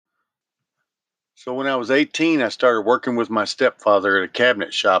So when I was 18, I started working with my stepfather at a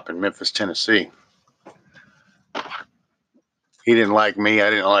cabinet shop in Memphis, Tennessee. He didn't like me,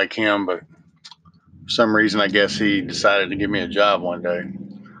 I didn't like him, but for some reason, I guess he decided to give me a job one day.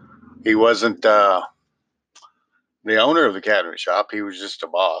 He wasn't the owner of the cabinet shop; he was just a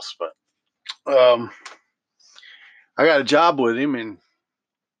boss. But I got a job with him,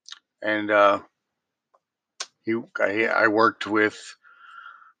 and I worked with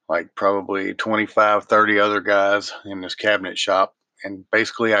like probably 25, 30 other guys in this cabinet shop, and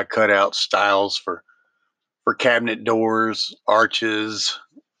basically I cut out styles for cabinet doors, arches.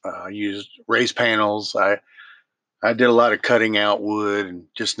 I used raised panels. I did a lot of cutting out wood and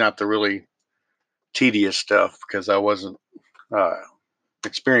just not the really tedious stuff because I wasn't uh,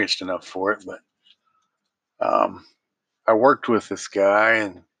 experienced enough for it. But um, I worked with this guy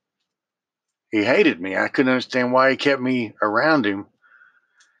and he hated me. I couldn't understand why he kept me around him.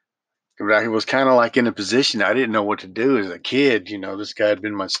 But I was kind of like in a position I didn't know what to do as a kid. You know, this guy had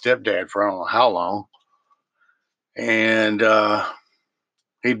been my stepdad for I don't know how long. And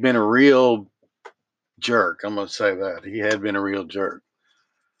he'd been a real jerk. I'm going to say that. He had been a real jerk.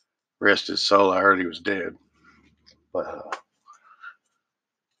 Rest his soul. I heard he was dead. But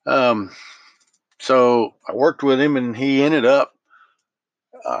so I worked with him, and he ended up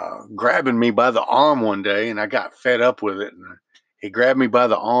grabbing me by the arm one day, and I got fed up with it. And he grabbed me by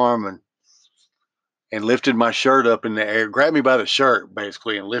the arm and lifted my shirt up in the air, grabbed me by the shirt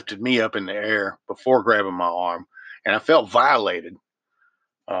basically, and lifted me up in the air before grabbing my arm. And I felt violated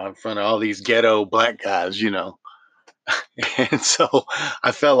in front of all these ghetto black guys, you know. And so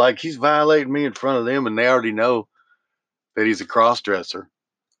I felt like he's violating me in front of them, and they already know that he's a cross dresser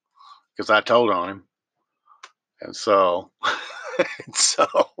because I told on him. And so, and so,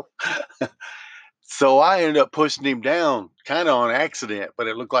 so I ended up pushing him down kind of on accident, but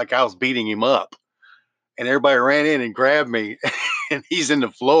it looked like I was beating him up. And everybody ran in and grabbed me, and he's in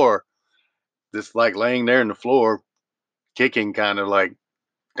the floor, just like laying there in the floor, kicking, kind of like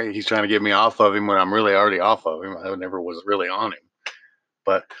hey, he's trying to get me off of him when I'm really already off of him. I never was really on him.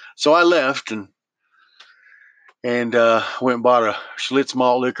 But so I left and went and bought a Schlitz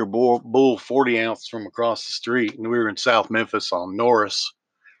malt liquor bull 40 ounce from across the street. And we were in South Memphis on Norris.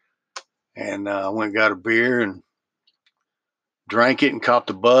 And went and got a beer and drank it and caught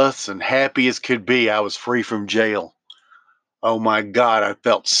the bus. And happy as could be, I was free from jail. Oh my God, I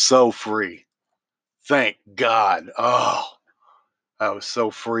felt so free. Thank God. Oh, I was so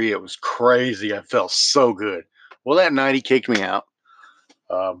free. It was crazy. I felt so good. Well, that night he kicked me out.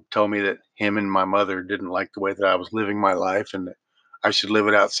 Told me that him and my mother didn't like the way that I was living my life and that I should live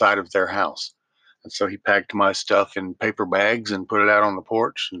it outside of their house. And so he packed my stuff in paper bags and put it out on the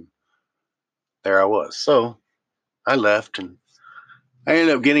porch. And there I was. So I left and I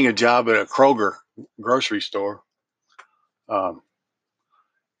ended up getting a job at a Kroger grocery store. Um,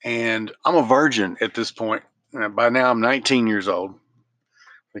 and I'm a virgin at this point. By now, I'm 19 years old.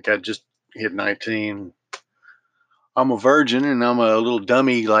 I think I just hit 19. I'm a virgin and I'm a little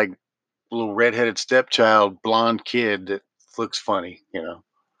dummy, like little redheaded stepchild, blonde kid that looks funny, you know.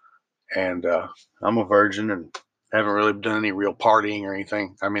 And I'm a virgin and haven't really done any real partying or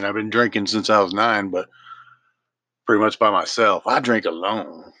anything. I mean, I've been drinking since I was 9, but pretty much by myself. I drink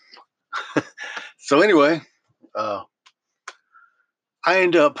alone. So anyway, uh, I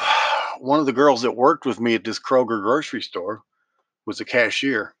end up one of the girls that worked with me at this Kroger grocery store was a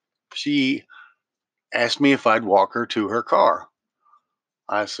cashier. She asked me if I'd walk her to her car.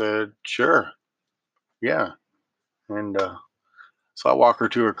 I said, sure, yeah. And so I walk her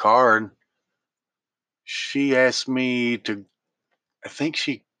to her car and she asked me to, I think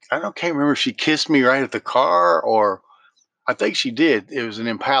she, I don't can't remember if she kissed me right at the car or I think she did. It was an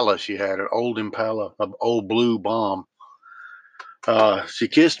Impala she had, an old Impala, an old blue bomb. She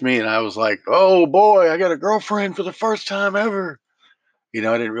kissed me and I was like, oh boy, I got a girlfriend for the first time ever. You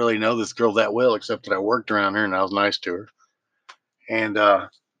know, I didn't really know this girl that well, except that I worked around her and I was nice to her. And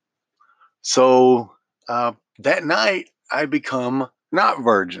so that night, I become not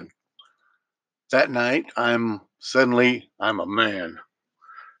virgin. That night, I'm a man.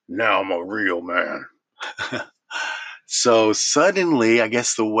 Now I'm a real man. So suddenly, I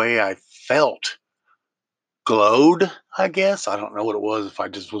guess the way I felt glowed. I guess I don't know what it was. If I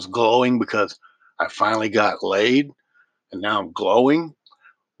just was glowing because I finally got laid and now I'm glowing.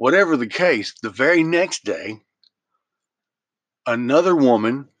 Whatever the case, the very next day, another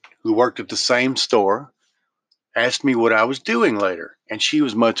woman who worked at the same store asked me what I was doing later. And she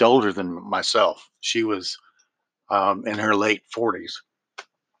was much older than myself. She was in her late 40s.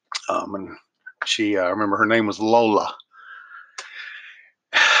 And I remember her name was Lola.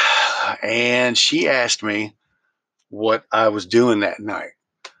 And she asked me what I was doing that night.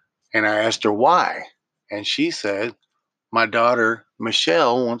 And I asked her why. And she said, my daughter,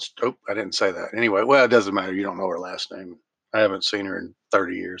 Michelle, wants. Oh, I didn't say that. Anyway, well, it doesn't matter. You don't know her last name. I haven't seen her in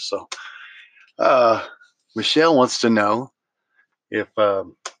 30 years. So, uh, Michelle wants to know if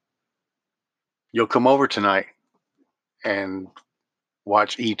you'll come over tonight and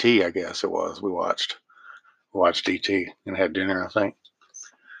watch E.T., I guess it was. We watched E.T. and had dinner, I think.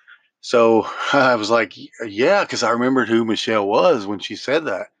 So I was like, yeah, because I remembered who Michelle was when she said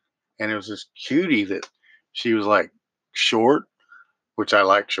that. And it was this cutie that she was like short, which I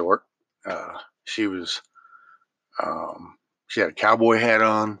like short. She was, she had a cowboy hat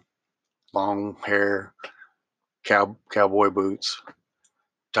on, long hair, cowboy boots,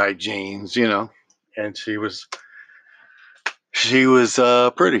 tight jeans, and she was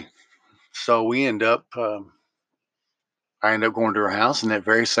pretty. So I end up going to her house, and that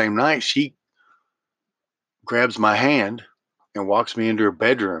very same night, she grabs my hand and walks me into her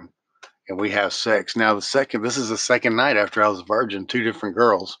bedroom, and we have sex. Now, this is the second night after I was a virgin, two different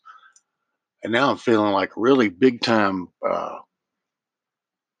girls, and now I'm feeling like really big time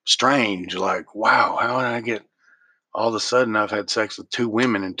strange. Like, wow, how did I get? All of a sudden, I've had sex with two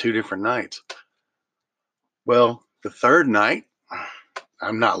women in two different nights. Well, the third night,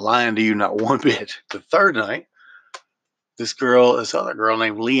 I'm not lying to you, not one bit. The third night, this other girl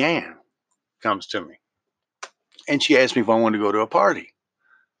named Leanne comes to me, and she asked me if I wanted to go to a party.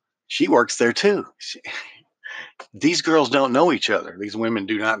 She works there too. These girls don't know each other. These women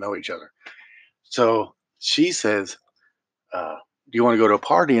do not know each other. So she says, "Do you want to go to a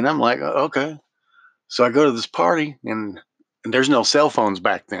party?" And I'm like, "Okay." So I go to this party, and there's no cell phones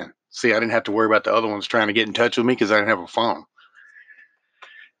back then. See, I didn't have to worry about the other ones trying to get in touch with me because I didn't have a phone.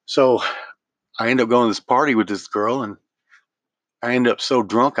 So I end up going to this party with this girl, and I end up so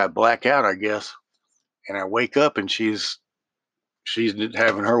drunk I black out, I guess, and I wake up, and she's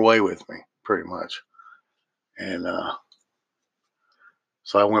having her way with me pretty much, and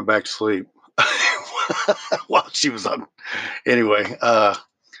so I went back to sleep while she was on. Anyway,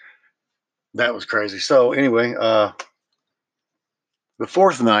 that was crazy. So anyway, the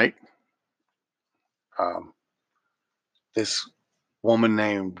fourth night, um, this woman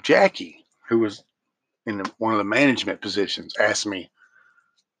named Jackie, who was in one of the management positions, asked me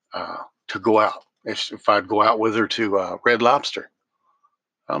to go out if I'd go out with her to Red Lobster.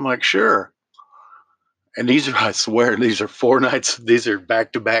 I'm like, sure. And these are, I swear, these are 4 nights. These are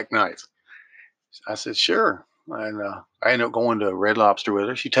back to back nights. I said, sure. And I end up going to Red Lobster with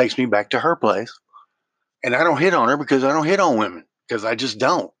her. She takes me back to her place. And I don't hit on her because I don't hit on women because I just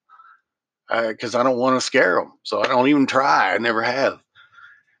don't. Because I don't want to scare them. So I don't even try. I never have.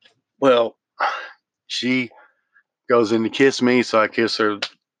 Well, she goes in to kiss me. So I kiss her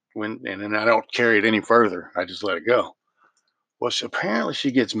and then I don't carry it any further. I just let it go. Well, apparently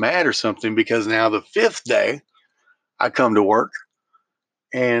she gets mad or something because now the fifth day I come to work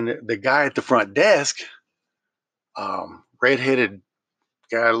and the guy at the front desk, redheaded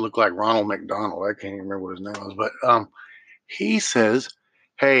guy that looked like Ronald McDonald. I can't even remember what his name was, but he says,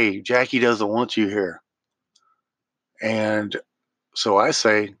 "Hey, Jackie doesn't want you here." And so I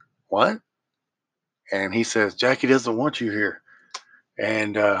say, "What?" And he says, "Jackie doesn't want you here."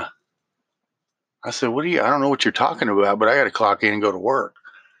 And I said, "What do you? I don't know what you're talking about, but I got to clock in and go to work."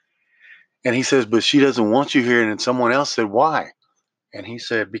 And he says, "But she doesn't want you here." And then someone else said, "Why?" And he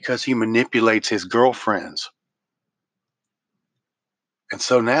said, "Because he manipulates his girlfriends." And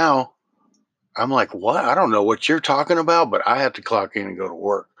so now I'm like, what? I don't know what you're talking about, but I have to clock in and go to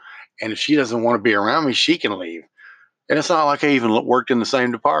work. And if she doesn't want to be around me, she can leave. And it's not like I even worked in the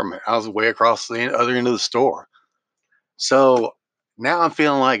same department. I was way across the other end of the store. So now I'm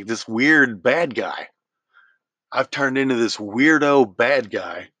feeling like this weird bad guy. I've turned into this weirdo bad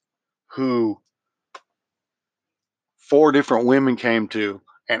guy who 4 different women came to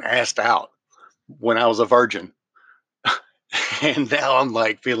and asked out when I was a virgin. And now I'm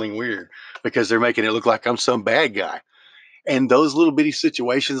like feeling weird because they're making it look like I'm some bad guy. And those little bitty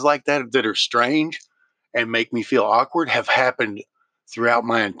situations like that are strange and make me feel awkward have happened throughout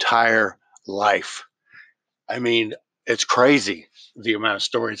my entire life. I mean, it's crazy the amount of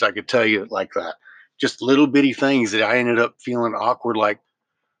stories I could tell you like that. Just little bitty things that I ended up feeling awkward like,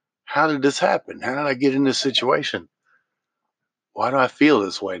 how did this happen? How did I get in this situation? Why do I feel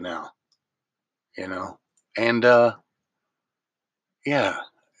this way now? You know? And yeah,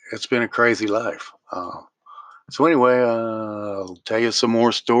 it's been a crazy life. So anyway, I'll tell you some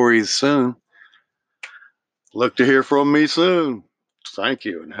more stories soon. Look to hear from me soon. Thank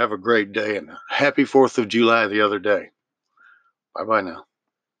you and have a great day and happy 4th of July the other day. Bye bye now.